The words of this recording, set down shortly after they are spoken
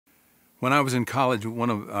When I was in college,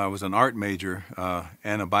 I was an art major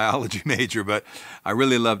and a biology major, but I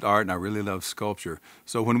really loved art and I really loved sculpture.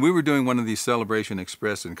 So when we were doing one of these Celebration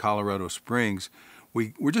Express in Colorado Springs,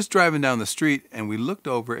 we were just driving down the street and we looked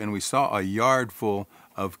over and we saw a yard full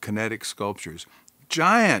of kinetic sculptures.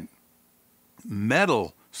 Giant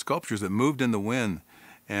metal sculptures that moved in the wind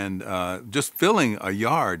and just filling a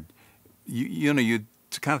yard.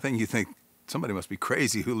 It's the kind of thing you think, somebody must be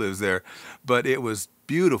crazy who lives there, but it was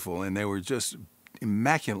beautiful, and they were just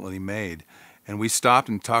immaculately made. And we stopped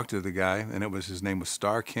and talked to the guy, and his name was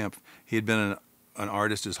Starr Kempf. He had been an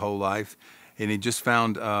artist his whole life, and he just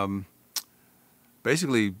found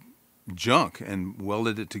basically junk and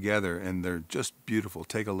welded it together, and they're just beautiful.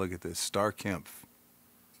 Take a look at this, Starr Kempf.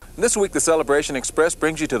 This week, the Celebration Express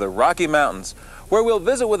brings you to the Rocky Mountains, where we'll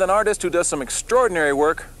visit with an artist who does some extraordinary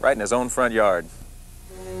work right in his own front yard.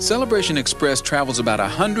 Celebration Express travels about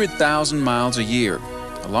 100,000 miles a year.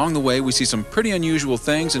 Along the way, we see some pretty unusual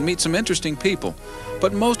things and meet some interesting people.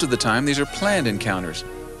 But most of the time, these are planned encounters.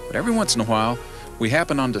 But every once in a while, we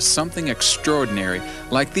happen onto something extraordinary,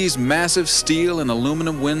 like these massive steel and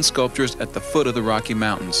aluminum wind sculptures at the foot of the Rocky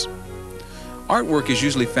Mountains. Artwork is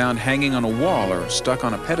usually found hanging on a wall or stuck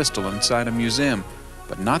on a pedestal inside a museum,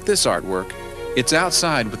 but not this artwork. It's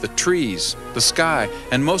outside with the trees, the sky,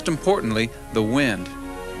 and most importantly, the wind.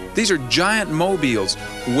 These are giant mobiles,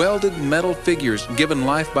 welded metal figures given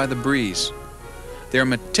life by the breeze. They are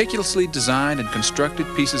meticulously designed and constructed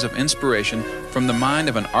pieces of inspiration from the mind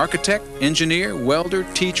of an architect, engineer, welder,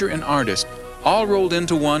 teacher, and artist, all rolled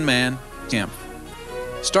into one man, Kempf.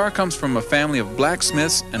 Starr comes from a family of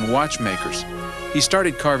blacksmiths and watchmakers. He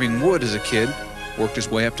started carving wood as a kid, worked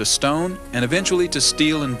his way up to stone, and eventually to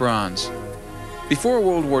steel and bronze. Before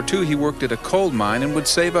World War II, he worked at a coal mine and would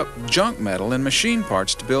save up junk metal and machine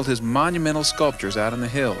parts to build his monumental sculptures out in the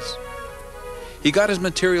hills. He got his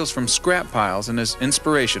materials from scrap piles and his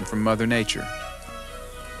inspiration from Mother Nature.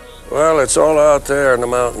 Well, it's all out there in the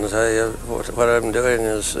mountains. What I'm doing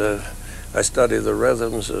is I study the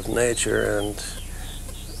rhythms of nature and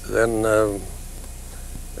then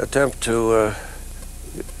attempt to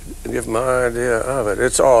give my idea of it.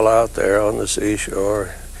 It's all out there on the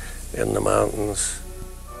seashore, in the mountains.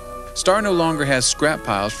 Starr no longer has scrap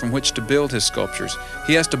piles from which to build his sculptures.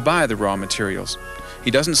 He has to buy the raw materials. He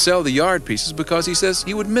doesn't sell the yard pieces because he says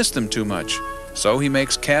he would miss them too much. So he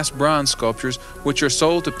makes cast bronze sculptures which are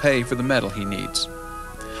sold to pay for the metal he needs.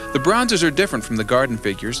 The bronzes are different from the garden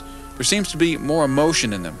figures. There seems to be more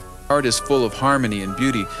emotion in them. Art is full of harmony and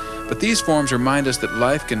beauty, but these forms remind us that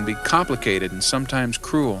life can be complicated and sometimes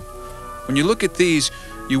cruel. When you look at these,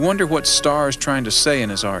 you wonder what Starr is trying to say in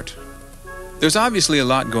his art. There's obviously a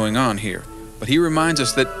lot going on here, but he reminds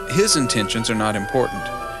us that his intentions are not important.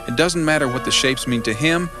 It doesn't matter what the shapes mean to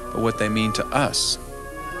him, but what they mean to us.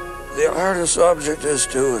 The artist's object is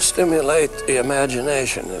to stimulate the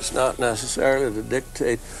imagination. It's not necessarily to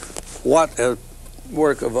dictate what a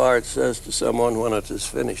work of art says to someone when it is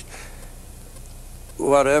finished.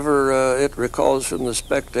 Whatever it recalls from the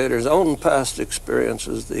spectator's own past experience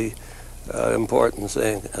is the important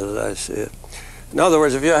thing, as I see it. In other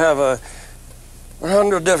words, if you have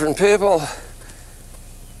 100 different people,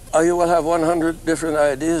 you will have 100 different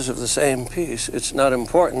ideas of the same piece. It's not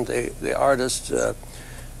important, the artist's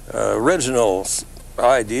original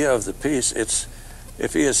idea of the piece.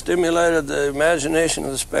 If he has stimulated the imagination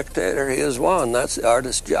of the spectator, he has won. That's the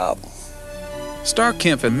artist's job. Starr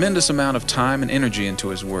Kempf had a tremendous amount of time and energy into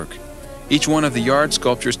his work. Each one of the yard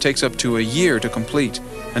sculptures takes up to a year to complete,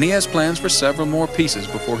 and he has plans for several more pieces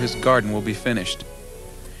before his garden will be finished.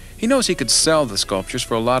 He knows he could sell the sculptures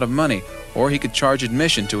for a lot of money, or he could charge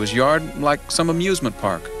admission to his yard like some amusement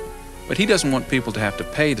park. But he doesn't want people to have to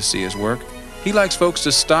pay to see his work. He likes folks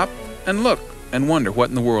to stop and look and wonder what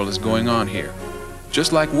in the world is going on here,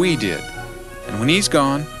 just like we did. And when he's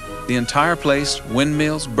gone, the entire place,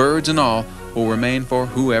 windmills, birds and all, will remain for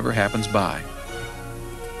whoever happens by.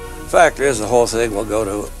 The fact is, the whole thing will go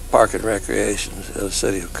to Park and Recreation, the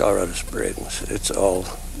city of Colorado Springs.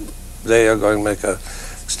 They are going to make a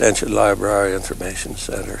extension library information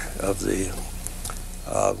center of the,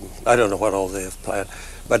 I don't know what all they have planned,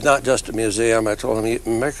 but not just a museum. I told them,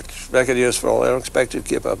 make it useful. I don't expect you to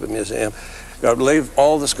keep up a museum. I believe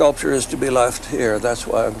all the sculpture is to be left here. That's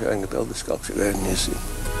why I'm going to build the sculpture garden, you see.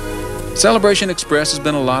 Celebration Express has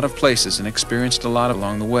been a lot of places and experienced a lot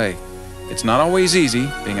along the way. It's not always easy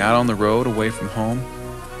being out on the road away from home,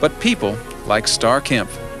 but people like Starr Kempf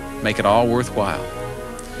make it all worthwhile.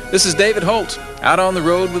 This is David Holt, out on the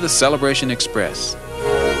road with the Celebration Express.